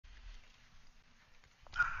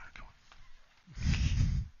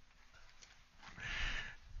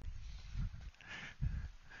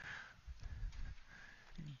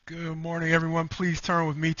Good morning, everyone. Please turn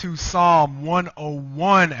with me to Psalm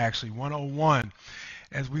 101, actually, 101,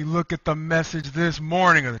 as we look at the message this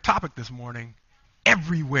morning, or the topic this morning,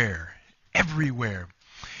 everywhere, everywhere.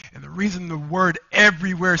 And the reason the word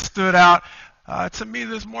everywhere stood out to me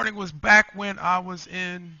this morning was back when I was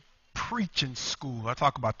in preaching school. I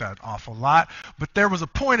talk about that an awful lot, but there was a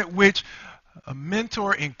point at which a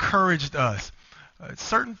mentor encouraged us.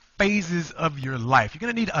 Certain phases of your life, you're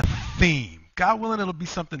going to need a theme. God willing, it'll be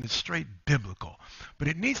something that's straight biblical, but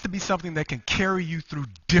it needs to be something that can carry you through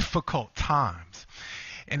difficult times.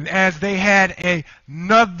 And as they had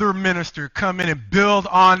another minister come in and build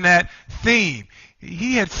on that theme,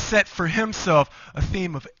 he had set for himself a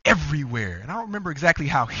theme of everywhere. And I don't remember exactly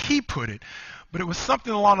how he put it, but it was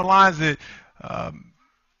something along the lines that I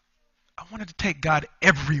wanted to take God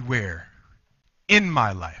everywhere in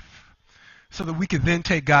my life so that we could then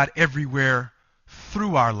take God everywhere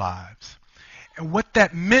through our lives. And what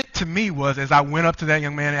that meant to me was, as I went up to that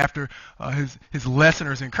young man after his lesson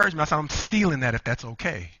or his encouragement, I said, I'm stealing that if that's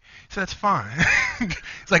okay. He said, that's fine.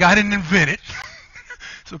 It's like, I didn't invent it.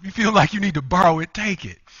 So if you feel like you need to borrow it, take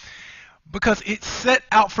it. Because it set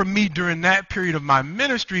out for me during that period of my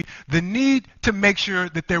ministry the need to make sure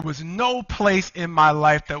that there was no place in my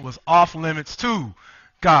life that was off limits to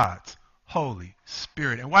God's Holy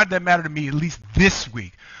Spirit. And why did that matter to me, at least this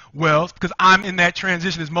week? Well, it's because I'm in that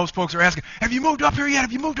transition, as most folks are asking, have you moved up here yet?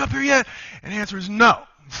 Have you moved up here yet? And the answer is no.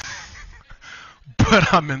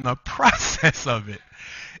 But I'm in the process of it.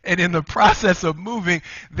 And in the process of moving,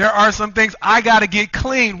 there are some things I got to get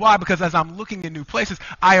clean. Why? Because as I'm looking in new places,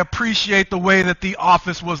 I appreciate the way that the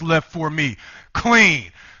office was left for me.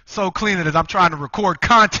 Clean. So clean that as I'm trying to record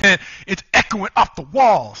content, it's echoing off the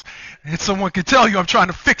walls. And someone can tell you I'm trying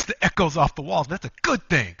to fix the echoes off the walls. That's a good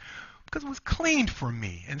thing because it was cleaned for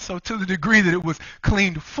me. And so to the degree that it was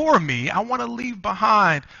cleaned for me, I want to leave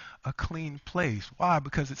behind a clean place. Why?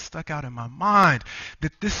 Because it stuck out in my mind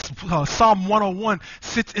that this Psalm 101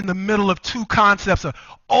 sits in the middle of two concepts, an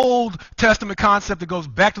Old Testament concept that goes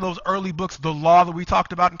back to those early books, the law that we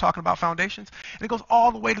talked about in talking about foundations, and it goes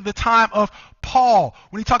all the way to the time of Paul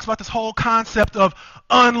when he talks about this whole concept of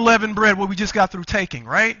unleavened bread, what we just got through taking,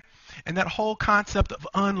 right? And that whole concept of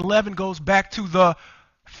unleavened goes back to the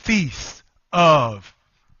feast of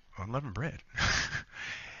unleavened bread.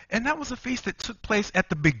 And that was a feast that took place at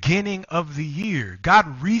the beginning of the year.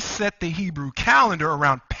 God reset the Hebrew calendar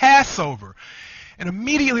around Passover. And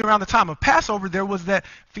immediately around the time of Passover, there was that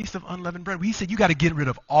feast of unleavened bread. He said, you got to get rid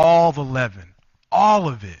of all the leaven, all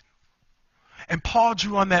of it. And Paul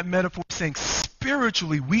drew on that metaphor saying,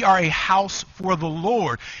 spiritually, we are a house for the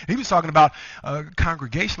Lord. And he was talking about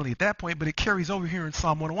congregationally at that point, but it carries over here in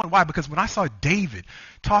Psalm 101. Why? Because when I saw David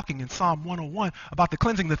talking in Psalm 101 about the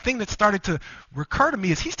cleansing, the thing that started to recur to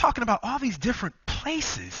me is he's talking about all these different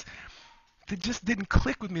places that just didn't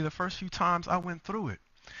click with me the first few times I went through it.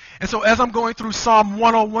 And so as I'm going through Psalm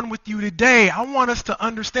 101 with you today, I want us to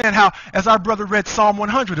understand how, as our brother read Psalm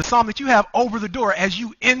 100, a psalm that you have over the door as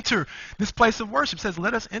you enter this place of worship, says,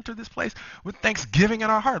 let us enter this place with thanksgiving in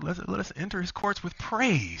our heart. Let us enter his courts with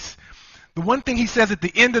praise. The one thing he says at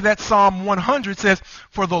the end of that Psalm 100 says,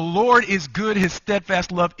 for the Lord is good, his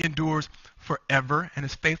steadfast love endures forever, and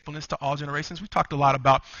his faithfulness to all generations. We talked a lot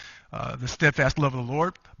about the steadfast love of the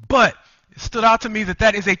Lord, but it stood out to me that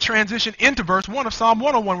that is a transition into verse 1 of Psalm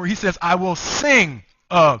 101 where he says, I will sing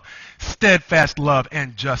of steadfast love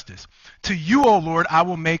and justice. To you, O Lord, I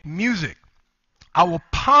will make music. I will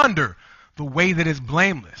ponder the way that is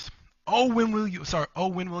blameless. When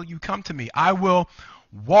will you come to me? I will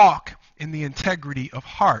walk in the integrity of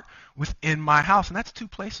heart within my house. And that's two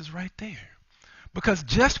places right there. Because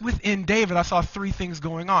just within David, I saw three things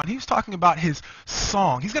going on. He was talking about his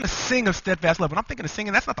song. He's going to sing of steadfast love. When I'm thinking of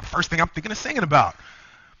singing, that's not the first thing I'm thinking of singing about.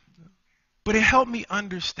 But it helped me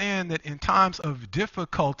understand that in times of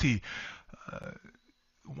difficulty,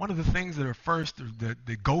 one of the things that are first,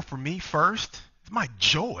 that go for me first, is my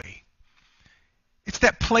joy. It's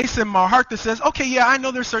that place in my heart that says, okay, yeah, I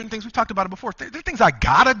know there's certain things. We've talked about it before. There are things I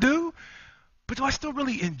got to do, but do I still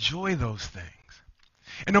really enjoy those things?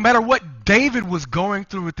 And no matter what David was going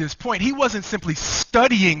through at this point, he wasn't simply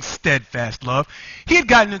studying steadfast love. He had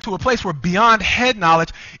gotten into a place where beyond head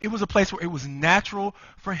knowledge, it was a place where it was natural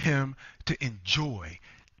for him to enjoy,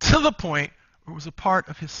 to the point where it was a part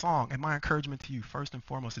of his song. And my encouragement to you, first and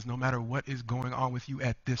foremost, is no matter what is going on with you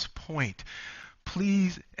at this point,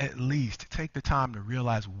 please at least take the time to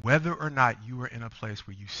realize whether or not you are in a place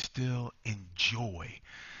where you still enjoy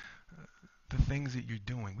the things that you're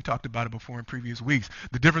doing. We talked about it before in previous weeks.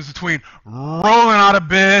 The difference between rolling out of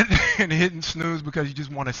bed and hitting snooze because you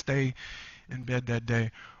just want to stay in bed that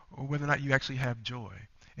day, or whether or not you actually have joy.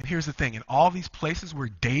 And here's the thing, in all these places where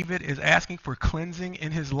David is asking for cleansing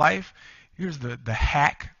in his life, here's the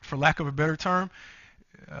hack, for lack of a better term.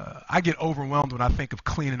 I get overwhelmed when I think of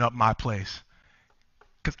cleaning up my place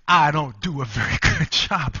because I don't do a very good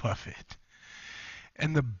job of it.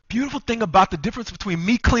 And the beautiful thing about the difference between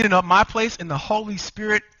me cleaning up my place and the Holy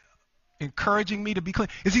Spirit encouraging me to be clean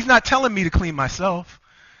is he's not telling me to clean myself.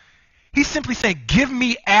 He's simply saying, give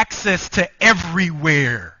me access to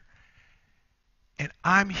everywhere. And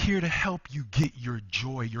I'm here to help you get your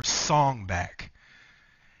joy, your song back.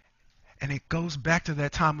 And it goes back to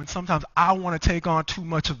that time when sometimes I want to take on too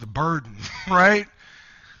much of the burden, right?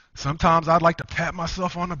 Sometimes I'd like to pat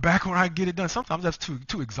myself on the back when I get it done. Sometimes that's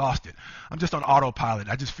too exhausted. I'm just on autopilot.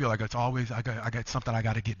 I just feel like it's always, I got something I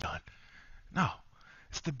got to get done. No.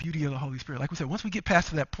 It's the beauty of the Holy Spirit. Like we said, once we get past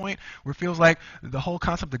to that point where it feels like the whole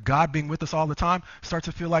concept of God being with us all the time starts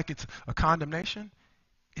to feel like it's a condemnation,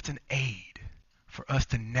 it's an aid for us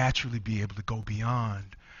to naturally be able to go beyond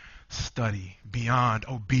study, beyond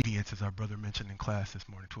obedience, as our brother mentioned in class this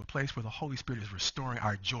morning, to a place where the Holy Spirit is restoring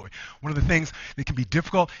our joy. One of the things that can be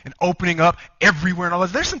difficult in opening up everywhere and all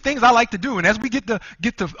this, there's some things I like to do, and as we get to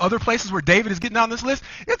other places where David is getting down this list,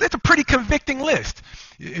 it's a pretty convicting list.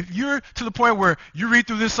 If you're to the point where you read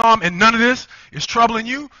through this psalm and none of this is troubling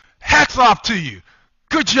you, hats off to you.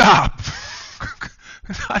 Good job.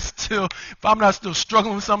 If I'm not still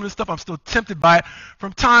struggling with some of this stuff, I'm still tempted by it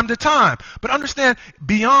from time to time. But understand,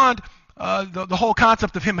 beyond the whole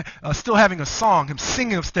concept of him still having a song, him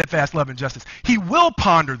singing of steadfast love and justice, he will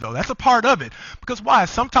ponder, though. That's a part of it. Because why?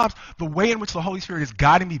 Sometimes the way in which the Holy Spirit is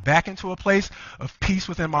guiding me back into a place of peace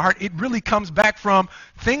within my heart, it really comes back from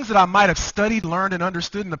things that I might have studied, learned, and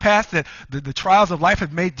understood in the past that the trials of life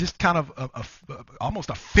have made just kind of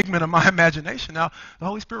almost a figment of my imagination. Now, the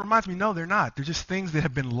Holy Spirit reminds me, no, they're not. They're just things that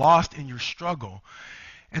have been lost in your struggle.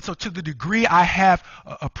 And so to the degree I have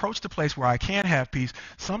approached a place where I can have peace,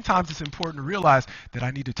 sometimes it's important to realize that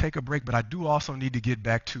I need to take a break, but I do also need to get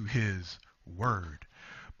back to his word,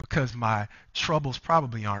 because my troubles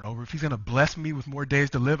probably aren't over. If he's going to bless me with more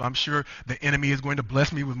days to live, I'm sure the enemy is going to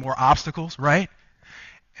bless me with more obstacles, right?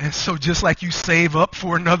 And so just like you save up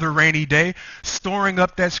for another rainy day, storing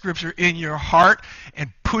up that scripture in your heart and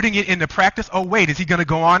putting it into practice. Oh, wait, is he going to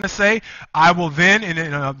go on to say, I will then, in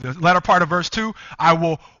the latter part of verse 2, I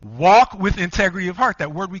will walk with integrity of heart.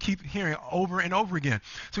 That word we keep hearing over and over again.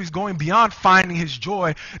 So he's going beyond finding his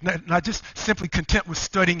joy, not just simply content with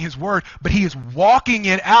studying his word, but he is walking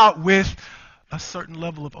it out with a certain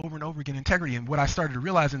level of over and over again integrity. And what I started to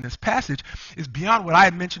realize in this passage is beyond what I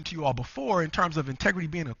had mentioned to you all before in terms of integrity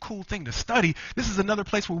being a cool thing to study. This is another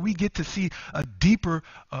place where we get to see a deeper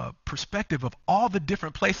perspective of all the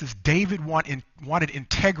different places David wanted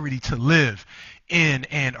integrity to live in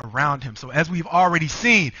and around him. So as we've already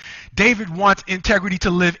seen, David wants integrity to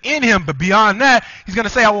live in him, but beyond that, he's going to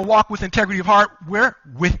say, I will walk with integrity of heart. Where?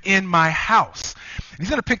 Within my house. And he's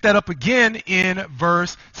going to pick that up again in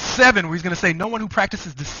verse 7, where he's going to say, no one who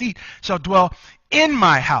practices deceit shall dwell in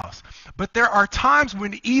my house. But there are times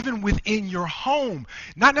when even within your home,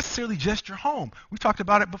 not necessarily just your home, we talked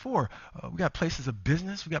about it before. We got places of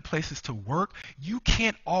business, we got places to work. You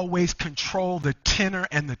can't always control the tenor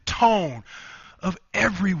and the tone of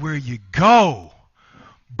everywhere you go.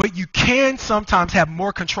 But you can sometimes have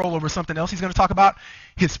more control over something else he's going to talk about,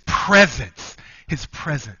 his presence. His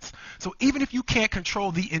presence. So even if you can't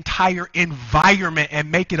control the entire environment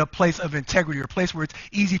and make it a place of integrity or a place where it's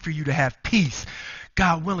easy for you to have peace,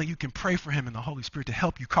 God willing, you can pray for him and the Holy Spirit to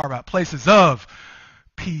help you carve out places of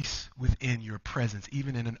peace within your presence,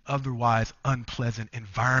 even in an otherwise unpleasant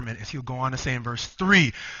environment. As he'll go on to say in verse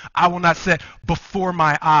 3, I will not set before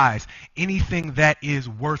my eyes anything that is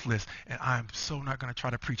worthless. And I'm so not going to try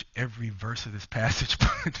to preach every verse of this passage,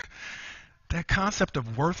 but that concept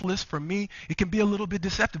of worthless, for me, it can be a little bit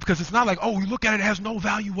deceptive, because it's not like, oh, you look at it, it has no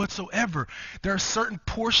value whatsoever. There are certain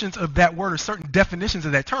portions of that word or certain definitions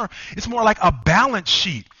of that term. It's more like a balance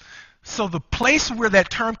sheet. So the place where that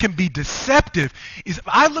term can be deceptive is if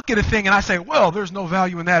I look at a thing and I say, well, there's no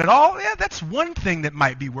value in that at all. Yeah, that's one thing that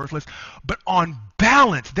might be worthless. But on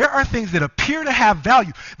balance, there are things that appear to have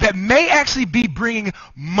value that may actually be bringing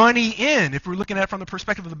money in if we're looking at it from the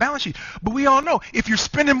perspective of the balance sheet. But we all know if you're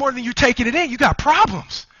spending more than you're taking it in, you got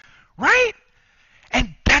problems, right?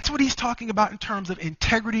 And that's what he's talking about in terms of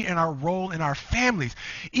integrity and our role in our families.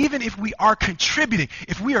 Even if we are contributing,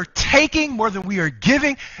 if we are taking more than we are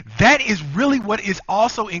giving, that is really what is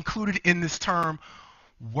also included in this term,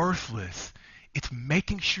 worthless. It's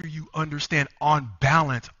making sure you understand on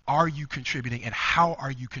balance, are you contributing and how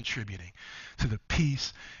are you contributing to the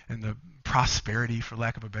peace and the prosperity, for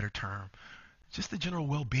lack of a better term, just the general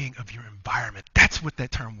well-being of your environment. That's what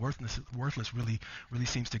that term worthless really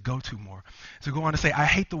seems to go to more. So go on to say, I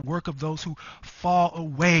hate the work of those who fall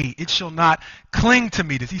away. It shall not cling to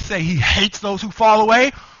me. Does he say he hates those who fall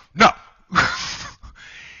away? No.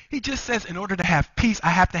 He just says in order to have peace, I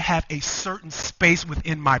have to have a certain space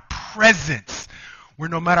within my presence where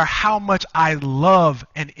no matter how much I love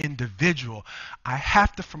an individual, I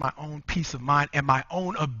have to, for my own peace of mind and my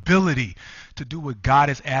own ability to do what God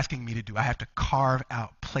is asking me to do, I have to carve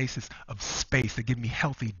out places of space that give me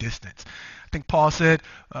healthy distance. I think Paul said,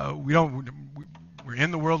 we're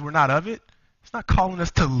in the world, we're not of it. It's not calling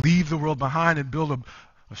us to leave the world behind and build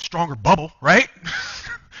a stronger bubble, right?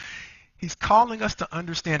 He's calling us to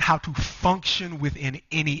understand how to function within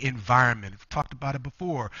any environment. We've talked about it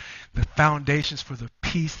before. The foundations for the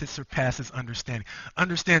peace that surpasses understanding.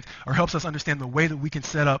 Understands or helps us understand the way that we can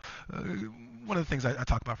set up, one of the things I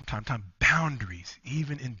talk about from time to time, boundaries,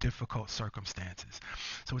 even in difficult circumstances.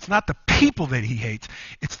 So it's not the people that he hates,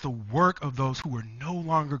 it's the work of those who are no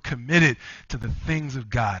longer committed to the things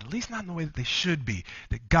of God, at least not in the way that they should be,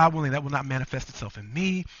 that God willing, that will not manifest itself in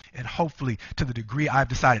me, and hopefully to the degree I've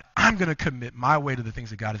decided I'm going to commit my way to the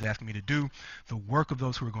things that God is asking me to do, the work of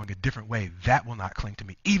those who are going a different way, that will not cling to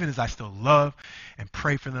me, even as I still love and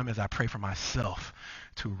pray for them as I pray for myself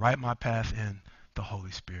to write my path in the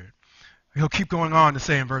Holy Spirit. He'll keep going on to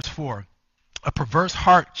say in verse 4, a perverse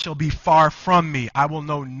heart shall be far from me. I will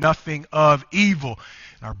know nothing of evil.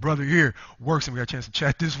 And our brother here works, and we got a chance to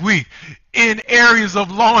chat this week, in areas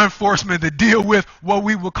of law enforcement that deal with what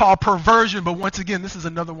we would call perversion. But once again, this is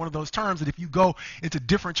another one of those terms that if you go into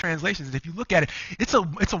different translations, and if you look at it, it's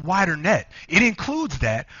a wider net. It includes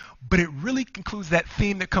that, but it really includes that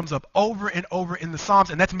theme that comes up over and over in the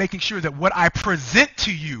Psalms, and that's making sure that what I present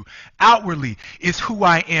to you outwardly is who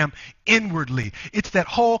I am inwardly. It's that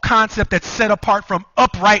whole concept that's set apart from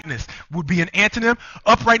uprightness, would be an antonym.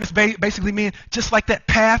 Uprightness basically means just like that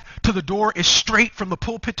path to the door is straight from the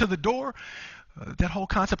pulpit to the door. That whole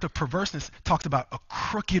concept of perverseness talks about a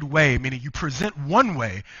crooked way, meaning you present one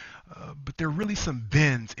way, but there are really some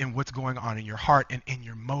bends in what's going on in your heart and in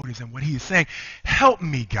your motives. And what he is saying, help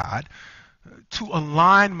me, God, to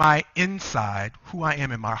align my inside, who I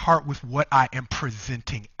am in my heart, with what I am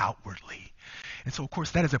presenting outwardly. And so, of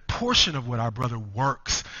course, that is a portion of what our brother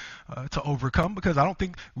works to overcome, because I don't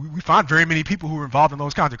think we find very many people who are involved in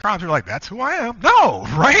those kinds of crimes who are like, that's who I am. No,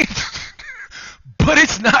 right? But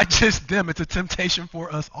it's not just them. It's a temptation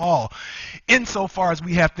for us all. Insofar as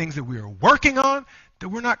we have things that we are working on that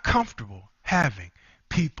we're not comfortable having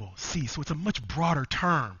people see. So it's a much broader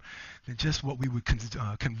term than just what we would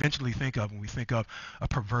conventionally think of when we think of a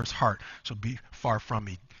perverse heart shall be far from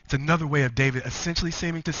me. It's another way of David essentially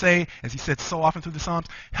seeming to say, as he said so often through the Psalms,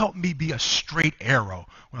 help me be a straight arrow.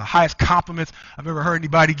 One of the highest compliments I've ever heard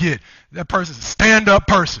anybody get. That person's a stand-up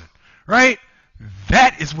person, right?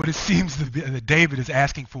 That is what it seems that David is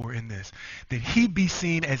asking for in this, that he be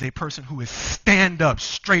seen as a person who is stand up,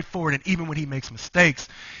 straightforward, and even when he makes mistakes,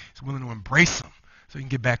 is willing to embrace them. So he can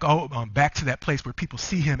get back to that place where people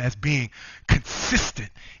see him as being consistent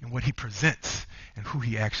in what he presents and who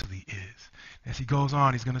he actually is. As he goes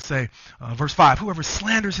on, he's going to say, verse 5, whoever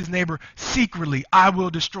slanders his neighbor secretly, I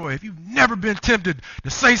will destroy. If you've never been tempted to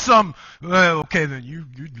say something, well, okay, then you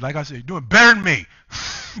like I said, you're doing better than me.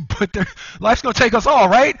 But life's going to take us all,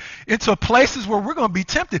 right, into places where we're going to be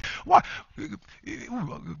tempted. Why?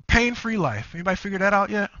 Pain-free life. Anybody figure that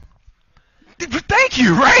out yet? Thank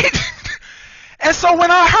you, right? And so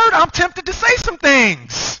when I hurt, I'm tempted to say some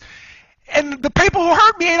things. And the people who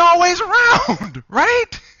hurt me ain't always around,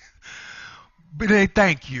 right? But they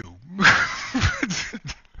thank you.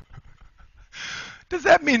 Does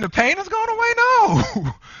that mean the pain is going away?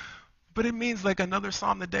 No. But it means like another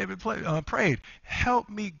psalm that David prayed. Help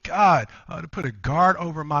me, God, to put a guard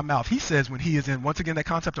over my mouth. He says when he is in, once again, that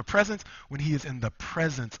concept of presence, when he is in the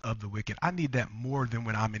presence of the wicked. I need that more than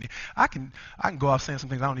when I'm in it. I can go off saying some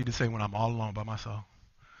things I don't need to say when I'm all alone by myself.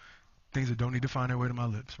 Things that don't need to find their way to my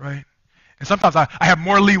lips, right? And sometimes I have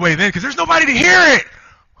more leeway then because there's nobody to hear it.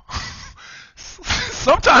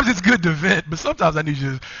 Sometimes it's good to vent, but sometimes I need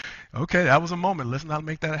you to, okay, that was a moment. Let's not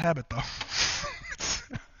make that a habit, though.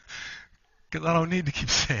 Because I don't need to keep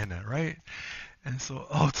saying that, right? And so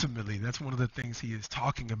ultimately, that's one of the things he is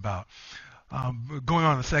talking about. Going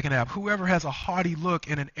on in the second half, whoever has a haughty look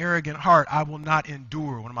and an arrogant heart, I will not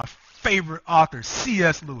endure. One of my favorite authors,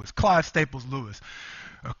 C.S. Lewis, Clive Staples Lewis,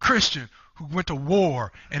 a Christian who went to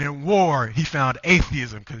war, and in war he found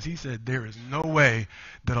atheism because he said there is no way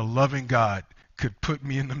that a loving God could put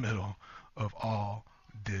me in the middle of all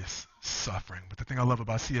this suffering. But the thing I love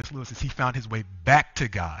about C.S. Lewis is he found his way back to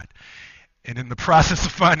God And in the process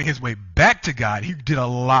of finding his way back to God, he did a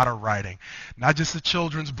lot of writing. Not just the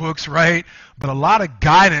children's books, right? But a lot of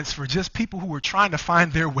guidance for just people who were trying to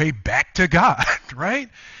find their way back to God, right?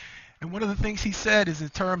 And one of the things he said is in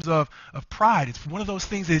terms of pride. It's one of those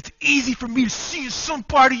things that it's easy for me to see in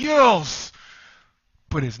somebody else,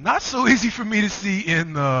 but it's not so easy for me to see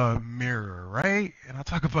in the mirror, right? And I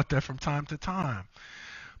talk about that from time to time.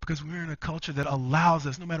 Because we're in a culture that allows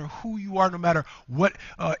us, no matter who you are, no matter what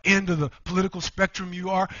end of the political spectrum you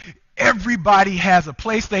are, everybody has a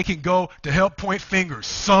place they can go to help point fingers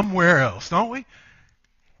somewhere else, don't we?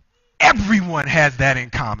 Everyone has that in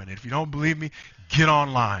common. If you don't believe me, get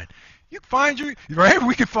online. You can find your, right?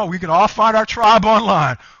 We can all find our tribe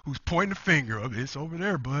online who's pointing the finger. Oh, it's over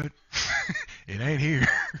there, bud. It ain't here.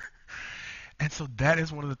 And so that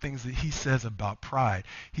is one of the things that he says about pride.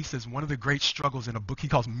 He says one of the great struggles in a book he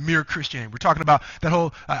calls Mere Christianity. We're talking about that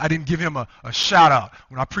whole, I didn't give him a shout out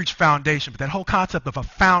when I preach foundation, but that whole concept of a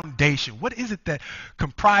foundation. What is it that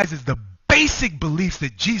comprises the basic beliefs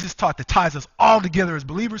that Jesus taught that ties us all together as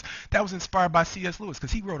believers? That was inspired by C.S. Lewis,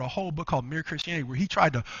 because he wrote a whole book called Mere Christianity where he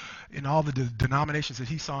tried to, in all the denominations that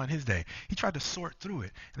he saw in his day, he tried to sort through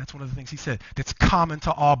it. And that's one of the things he said that's common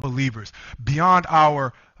to all believers. Beyond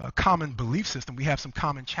our common belief system, we have some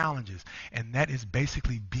common challenges, and that is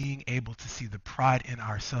basically being able to see the pride in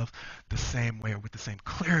ourselves the same way, or with the same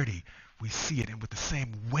clarity we see it, and with the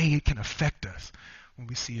same way it can affect us when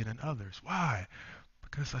we see it in others. Why?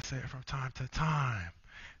 Because I say it from time to time.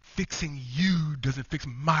 Fixing you doesn't fix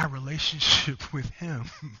my relationship with him,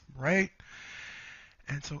 right?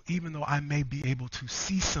 And so even though I may be able to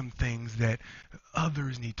see some things that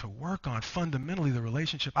others need to work on, fundamentally the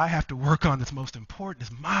relationship I have to work on that's most important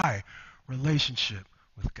is my relationship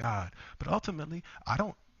with God. But ultimately,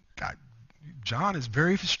 John is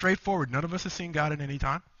very straightforward. None of us have seen God at any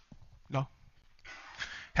time. No.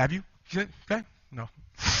 Have you? Okay? No.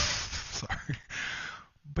 Sorry.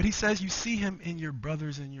 But he says you see him in your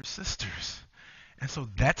brothers and your sisters. And so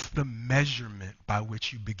that's the measurement by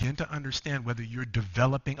which you begin to understand whether you're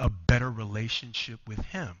developing a better relationship with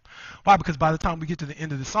him. Why? Because by the time we get to the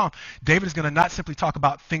end of the psalm, David is going to not simply talk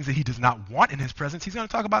about things that he does not want in his presence. He's going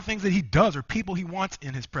to talk about things that he does or people he wants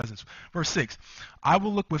in his presence. Verse 6, I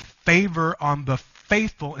will look with favor on the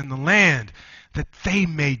faithful in the land, that they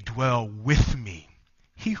may dwell with me.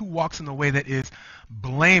 He who walks in the way that is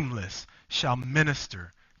blameless shall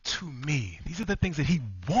minister to me. These are the things that he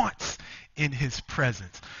wants in his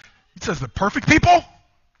presence. He says the perfect people,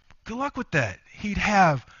 good luck with that. He'd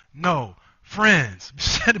have no friends. We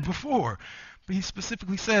said it before. But he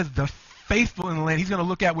specifically says the faithful in the land. He's going to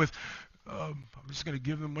look at with, I'm just going to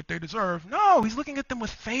give them what they deserve. No, he's looking at them with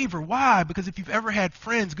favor. Why? Because if you've ever had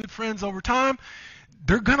friends, good friends over time,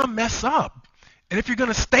 they're going to mess up. And if you're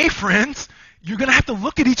going to stay friends, you're going to have to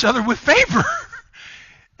look at each other with favor.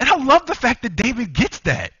 And I love the fact that David gets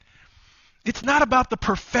that. It's not about the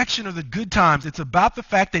perfection or the good times. It's about the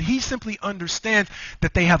fact that he simply understands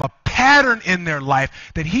that they have a pattern in their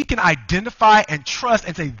life that he can identify and trust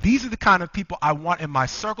and say, these are the kind of people I want in my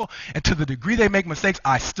circle. And to the degree they make mistakes,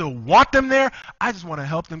 I still want them there. I just want to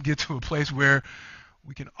help them get to a place where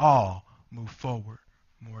we can all move forward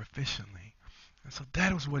more efficiently. And so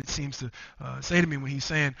that is what it seems to say to me when he's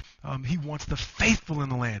saying he wants the faithful in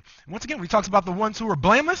the land. And once again, when he talks about the ones who are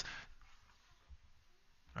blameless,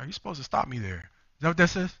 are you supposed to stop me there? Is that what that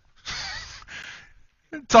says?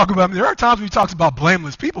 Talk about, there are times when he talks about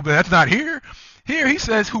blameless people, but that's not here. Here he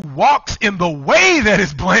says who walks in the way that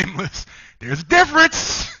is blameless. There's a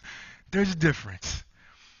difference. There's a difference.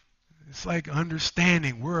 It's like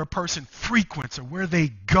understanding where a person frequents or where they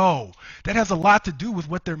go. That has a lot to do with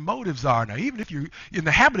what their motives are. Now, even if you're in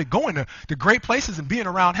the habit of going to great places and being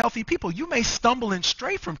around healthy people, you may stumble and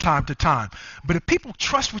stray from time to time. But if people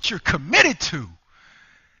trust what you're committed to,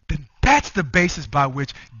 then that's the basis by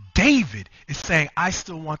which David is saying, I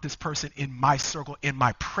still want this person in my circle, in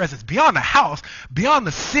my presence, beyond the house, beyond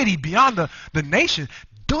the city, beyond the nation.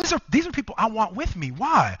 These are people I want with me.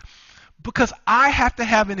 Why? Because I have to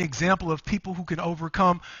have an example of people who can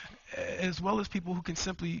overcome as well as people who can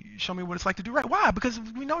simply show me what it's like to do right. Why? Because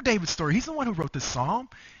we know David's story. He's the one who wrote this psalm.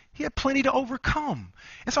 He had plenty to overcome.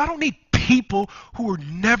 And so I don't need people who are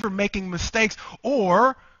never making mistakes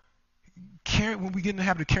or when we get in the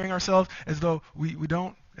habit of carrying ourselves as though we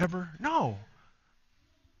don't ever know.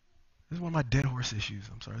 This is one of my dead horse issues.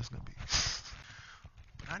 I'm sorry, it's going to be.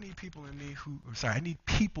 I need people in me I need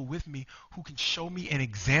people with me who can show me an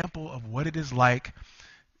example of what it is like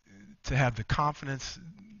to have the confidence,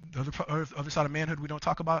 the other side of manhood we don't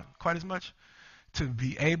talk about quite as much, to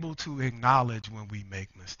be able to acknowledge when we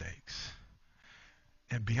make mistakes.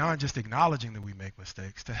 And beyond just acknowledging that we make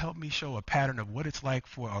mistakes, to help me show a pattern of what it's like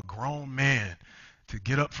for a grown man to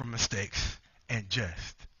get up from mistakes and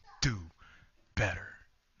just do better.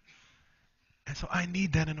 And so I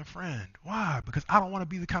need that in a friend. Why? Because I don't want to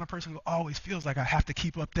be the kind of person who always feels like I have to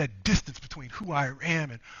keep up that distance between who I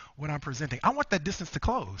am and what I'm presenting. I want that distance to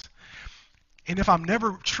close. And if I'm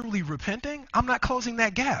never truly repenting, I'm not closing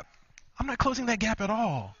that gap. I'm not closing that gap at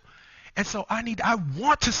all. And so I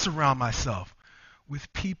want to surround myself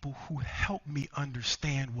with people who help me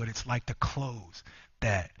understand what it's like to close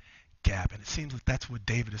that gap. And it seems like that's what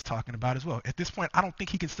David is talking about as well. At this point, I don't think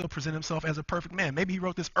he can still present himself as a perfect man. Maybe he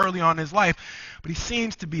wrote this early on in his life, but he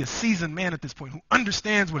seems to be a seasoned man at this point who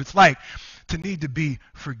understands what it's like to need to be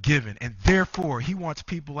forgiven. And therefore, he wants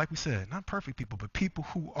people, like we said, not perfect people, but people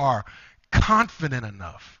who are confident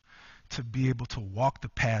enough to be able to walk the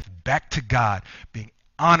path back to God, being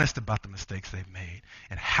honest about the mistakes they've made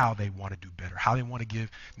and how they want to do better, how they want to give,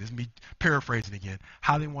 this is me paraphrasing again,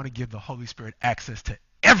 how they want to give the Holy Spirit access to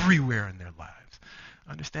everywhere in their lives.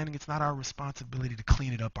 Understanding it's not our responsibility to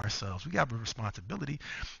clean it up ourselves. We have a responsibility,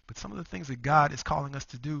 but some of the things that God is calling us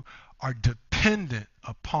to do are dependent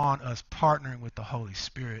upon us partnering with the Holy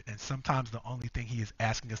Spirit. And sometimes the only thing he is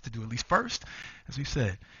asking us to do, at least first, as we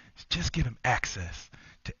said, is just give him access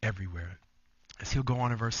to everywhere. As he'll go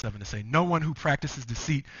on in verse 7 to say, no one who practices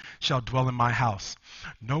deceit shall dwell in my house.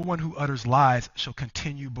 No one who utters lies shall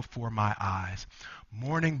continue before my eyes.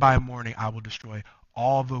 Morning by morning I will destroy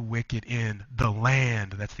all the wicked in the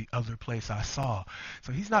land. That's the other place I saw.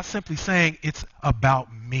 So he's not simply saying it's about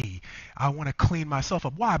me. I want to clean myself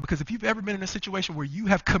up. Why? Because if you've ever been in a situation where you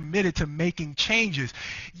have committed to making changes,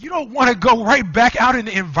 you don't want to go right back out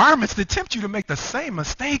into environments that tempt you to make the same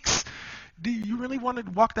mistakes. Do you really want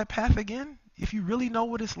to walk that path again? If you really know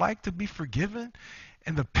what it's like to be forgiven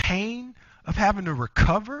and the pain of having to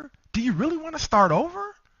recover, do you really want to start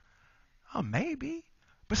over? Oh, maybe.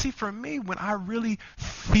 But see, for me, when I really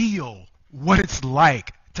feel what it's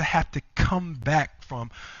like to have to come back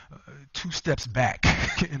from 2 steps back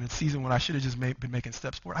in a season when I should have just been making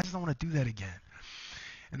steps forward, I just don't want to do that again.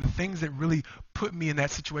 And the things that really put me in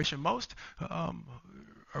that situation most are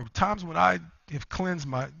times when I have cleansed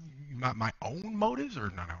my own motives,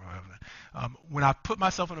 or when I put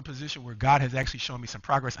myself in a position where God has actually shown me some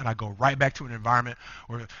progress and I go right back to an environment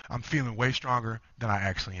where I'm feeling way stronger than I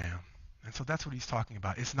actually am. And so that's what he's talking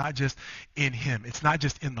about. It's not just in him. It's not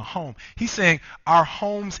just in the home. He's saying our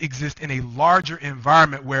homes exist in a larger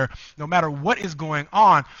environment where no matter what is going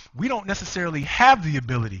on, we don't necessarily have the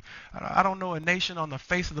ability. I don't know a nation on the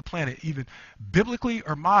face of the planet, even biblically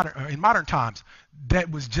or in modern times,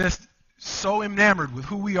 that was just so enamored with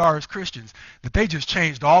who we are as Christians that they just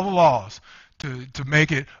changed all the laws to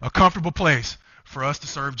make it a comfortable place for us to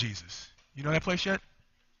serve Jesus. You know that place yet?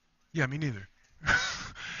 Yeah, me neither.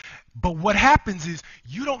 But what happens is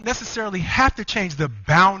you don't necessarily have to change the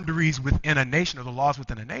boundaries within a nation or the laws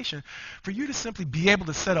within a nation for you to simply be able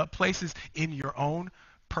to set up places in your own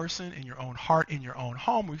person, in your own heart, in your own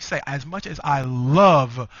home where you say, as much as I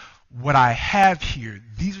love what I have here,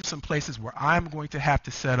 these are some places where I'm going to have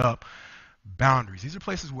to set up boundaries. These are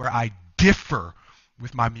places where I differ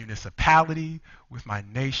with my municipality, with my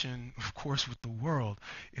nation, of course with the world,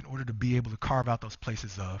 in order to be able to carve out those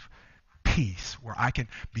places of peace where I can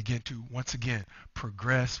begin to, once again,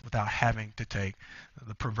 progress without having to take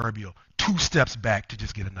the proverbial 2 steps back to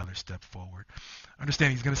just get another step forward.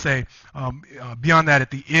 Understand, he's going to say, beyond that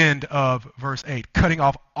at the end of verse 8, cutting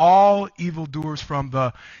off all evildoers from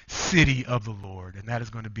the city of the Lord. And that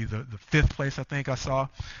is going to be the 5th place I think I saw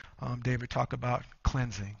David talk about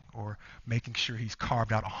cleansing or making sure he's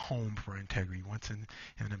carved out a home for integrity, once in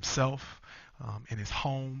himself, in his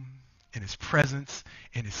home, in his presence,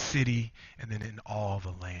 in his city, and then in all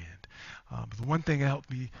the land. But the one thing that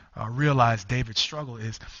helped me realize David's struggle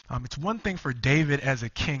is it's one thing for David as a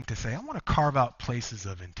king to say, I want to carve out places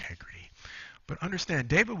of integrity. But understand,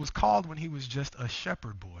 David was called when he was just a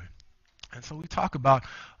shepherd boy. And so we talk about,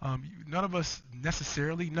 none of us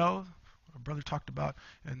necessarily know, our brother talked about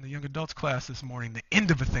in the young adults class this morning, the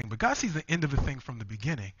end of a thing. But God sees the end of a thing from the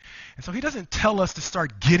beginning. And so he doesn't tell us to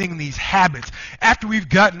start getting these habits after we've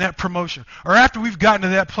gotten that promotion or after we've gotten to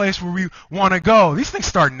that place where we want to go. These things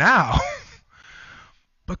start now.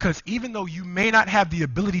 Because even though you may not have the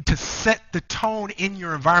ability to set the tone in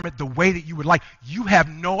your environment the way that you would like, you have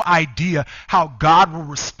no idea how God will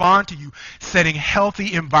respond to you setting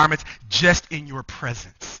healthy environments just in your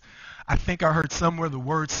presence. I think I heard somewhere the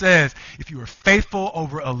word says, if you are faithful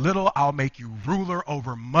over a little, I'll make you ruler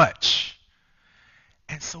over much.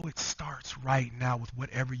 And so it starts right now with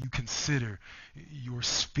whatever you consider your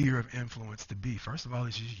sphere of influence to be. First of all,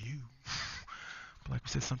 it's just you. But like we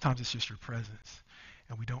said, sometimes it's just your presence.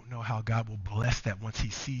 And we don't know how God will bless that once he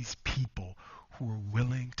sees people who are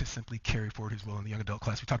willing to simply carry forward his will. In the young adult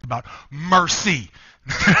class, we talked about mercy,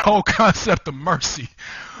 the whole concept of mercy,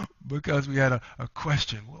 because we had a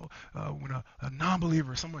question. Well, when a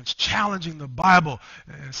non-believer, someone's challenging the Bible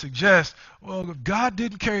and suggests, well, if God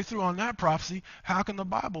didn't carry through on that prophecy, how can the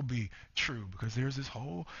Bible be true? Because there's this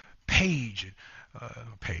whole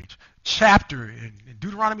chapter in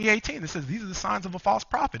Deuteronomy 18 that says these are the signs of a false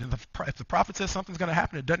prophet. And if the prophet says something's going to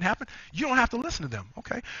happen, it doesn't happen, you don't have to listen to them.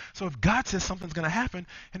 Okay, so if God says something's going to happen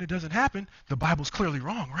and it doesn't happen, the Bible's clearly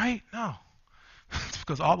wrong, right? No. It's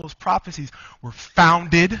because all those prophecies were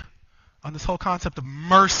founded on this whole concept of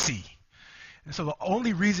mercy. And so the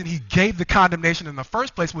only reason he gave the condemnation in the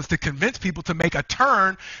first place was to convince people to make a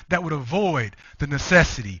turn that would avoid the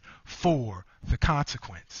necessity for the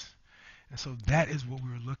consequence. And so that is what we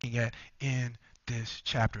were looking at in this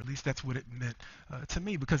chapter. At least that's what it meant to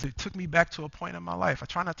me, because it took me back to a point in my life. I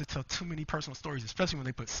try not to tell too many personal stories, especially when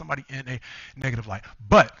they put somebody in a negative light.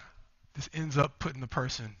 But this ends up putting the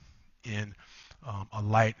person in a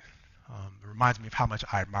light. It reminds me of how much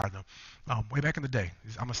I admire them. Way back in the day,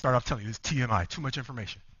 I'm going to start off telling you, this TMI, too much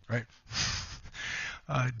information, right?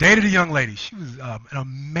 Dated a young lady. She was an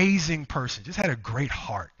amazing person, just had a great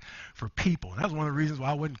heart for people. And that was one of the reasons why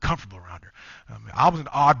I wasn't comfortable around her. I was an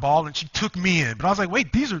oddball, and she took me in. But I was like, wait,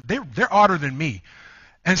 they're odder than me.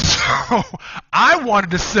 And so I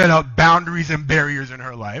wanted to set up boundaries and barriers in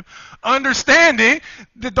her life, understanding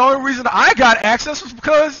that the only reason I got access was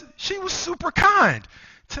because she was super kind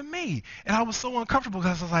to me. And I was so uncomfortable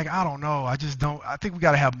because I was like, I don't know. I think we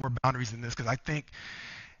got to have more boundaries than this, because I think,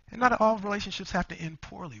 and not all relationships have to end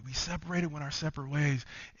poorly. We separated, went our separate ways,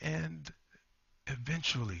 and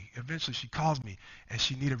eventually she calls me, and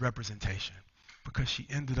she needed representation because she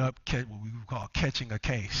ended up what we would call catching a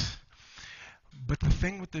case. But the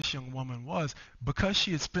thing with this young woman was, because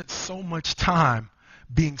she had spent so much time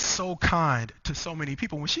being so kind to so many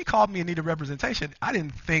people, when she called me and needed representation, I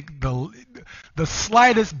didn't think the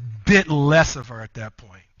slightest bit less of her at that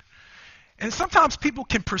point. And sometimes people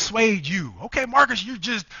can persuade you, okay, Marcus,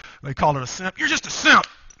 they call it a simp, you're just a simp.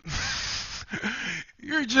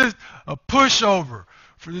 You're just a pushover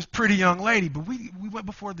for this pretty young lady. But we went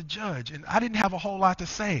before the judge, and I didn't have a whole lot to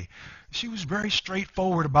say. She was very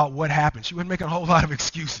straightforward about what happened. She wasn't making a whole lot of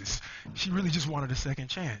excuses. She really just wanted a second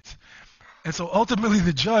chance. And so ultimately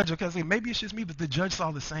the judge, okay, I say, maybe it's just me, but the judge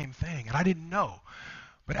saw the same thing, and I didn't know.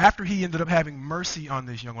 But after he ended up having mercy on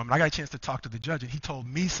this young woman, I got a chance to talk to the judge, and he told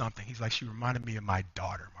me something. He's like, she reminded me of my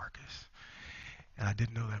daughter, Marcus. And I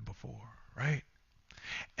didn't know that before, right?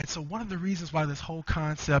 And so one of the reasons why this whole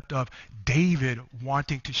concept of David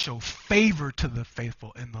wanting to show favor to the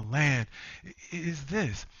faithful in the land is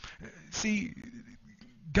this. See,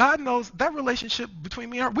 God knows that relationship between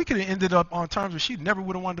me and her, we could have ended up on terms where she never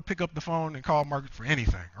would have wanted to pick up the phone and call Marcus for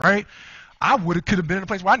anything, right? Could have been in a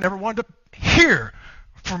place where I never wanted to hear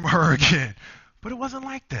from her again. But it wasn't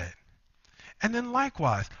like that. And then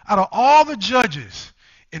likewise, out of all the judges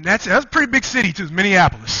in that's a pretty big city too,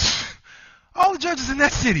 Minneapolis. All the judges in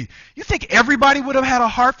that city, you think everybody would have had a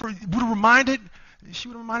heart she would have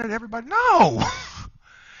reminded everybody? No.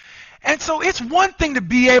 And so it's one thing to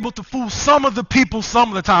be able to fool some of the people some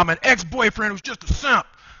of the time, an ex-boyfriend who's just a simp,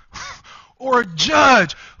 or a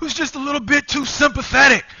judge who's just a little bit too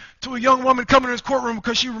sympathetic to a young woman coming to his courtroom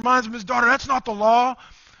because she reminds him of his daughter. That's not the law.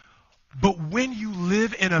 But when you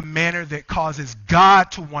live in a manner that causes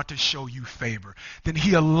God to want to show you favor, then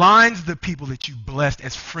he aligns the people that you blessed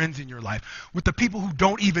as friends in your life with the people who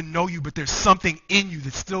don't even know you, but there's something in you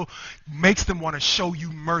that still makes them want to show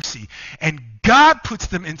you mercy. And God puts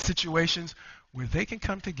them in situations where they can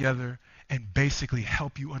come together and basically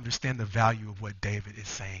help you understand the value of what David is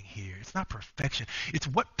saying here. It's not perfection. It's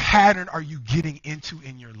what pattern are you getting into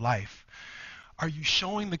in your life? Are you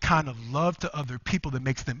showing the kind of love to other people that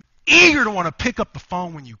makes them eager to want to pick up the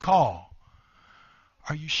phone when you call?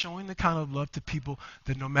 Are you showing the kind of love to people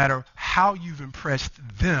that no matter how you've impressed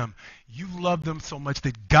them, you love them so much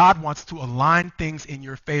that God wants to align things in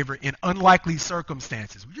your favor in unlikely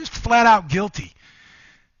circumstances? We're just flat out guilty.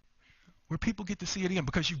 Where people get to see it again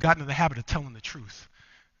because you've gotten in the habit of telling the truth,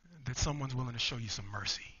 that someone's willing to show you some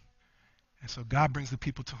mercy. And so God brings the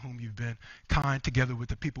people to whom you've been kind together with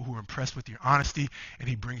the people who are impressed with your honesty, and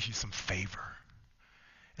he brings you some favor.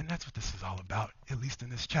 And that's what this is all about, at least in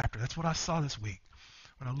this chapter. That's what I saw this week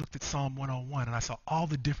when I looked at Psalm 101, and I saw all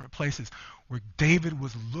the different places where David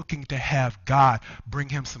was looking to have God bring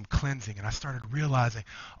him some cleansing. And I started realizing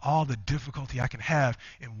all the difficulty I can have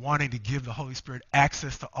in wanting to give the Holy Spirit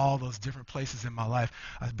access to all those different places in my life.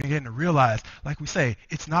 I was beginning to realize, like we say,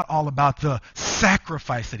 it's not all about the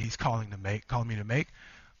sacrifice that he's calling me to make,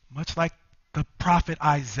 much like the prophet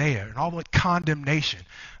Isaiah and all the condemnation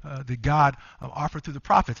that God offered through the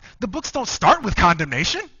prophets. The books don't start with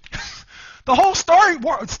condemnation. The whole story of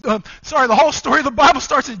the Bible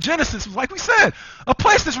starts in Genesis, like we said, a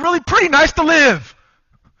place that's really pretty nice to live.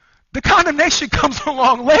 The condemnation comes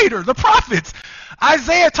along later. The prophets.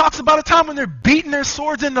 Isaiah talks about a time when they're beating their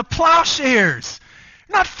swords into plowshares.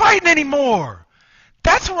 They're not fighting anymore.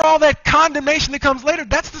 That's where all that condemnation that comes later,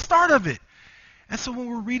 that's the start of it. And so when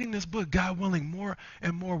we're reading this book, God willing, more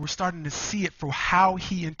and more, we're starting to see it for how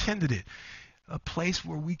he intended it. A place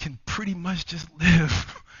where we can pretty much just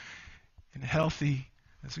live in healthy,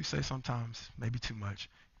 as we say sometimes, maybe too much,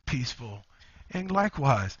 peaceful, and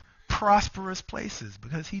likewise, prosperous places,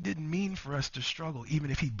 because he didn't mean for us to struggle, even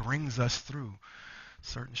if he brings us through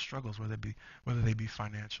certain struggles, whether they be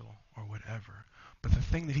financial or whatever. But the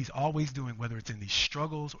thing that he's always doing, whether it's in these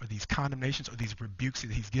struggles or these condemnations or these rebukes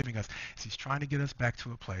that he's giving us, is he's trying to get us back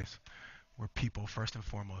to a place where people, first and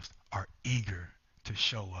foremost, are eager to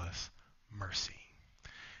show us mercy.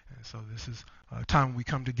 And so this is a time when we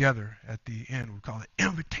come together at the end. We call it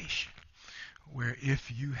invitation, where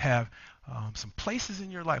if you have some places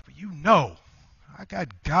in your life where you know, I got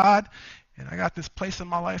God and I got this place in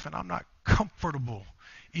my life and I'm not comfortable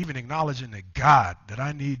even acknowledging that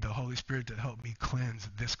I need the Holy Spirit to help me cleanse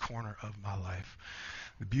this corner of my life.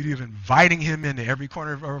 The beauty of inviting him into every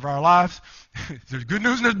corner of our lives, there's good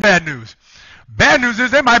news and there's bad news. Bad news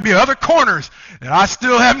is there might be other corners that I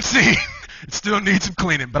still haven't seen. It still needs some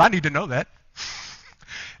cleaning, but I need to know that.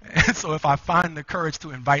 And so if I find the courage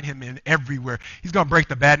to invite him in everywhere, he's going to break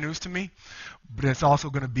the bad news to me, but it's also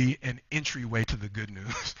going to be an entryway to the good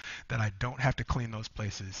news, that I don't have to clean those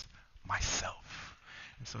places myself.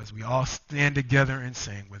 And so as we all stand together and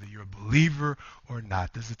sing, whether you're a believer or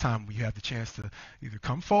not, this is a time where you have the chance to either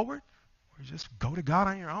come forward or just go to God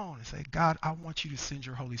on your own and say, God, I want you to send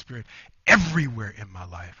your Holy Spirit everywhere in my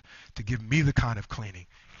life to give me the kind of cleaning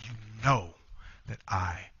you know that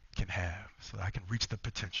I can have, so that I can reach the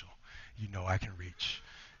potential you know I can reach.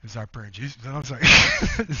 This is our prayer in Jesus. I'm sorry.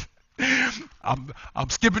 I'm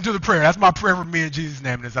skipping to the prayer. That's my prayer for me in Jesus'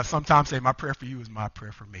 name. And as I sometimes say, my prayer for you is my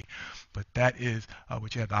prayer for me. But that is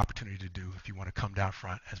what you have the opportunity to do if you want to come down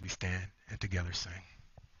front as we stand and together sing.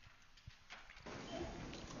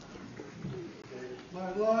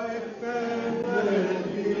 My life and let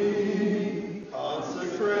it be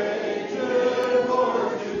consecrated.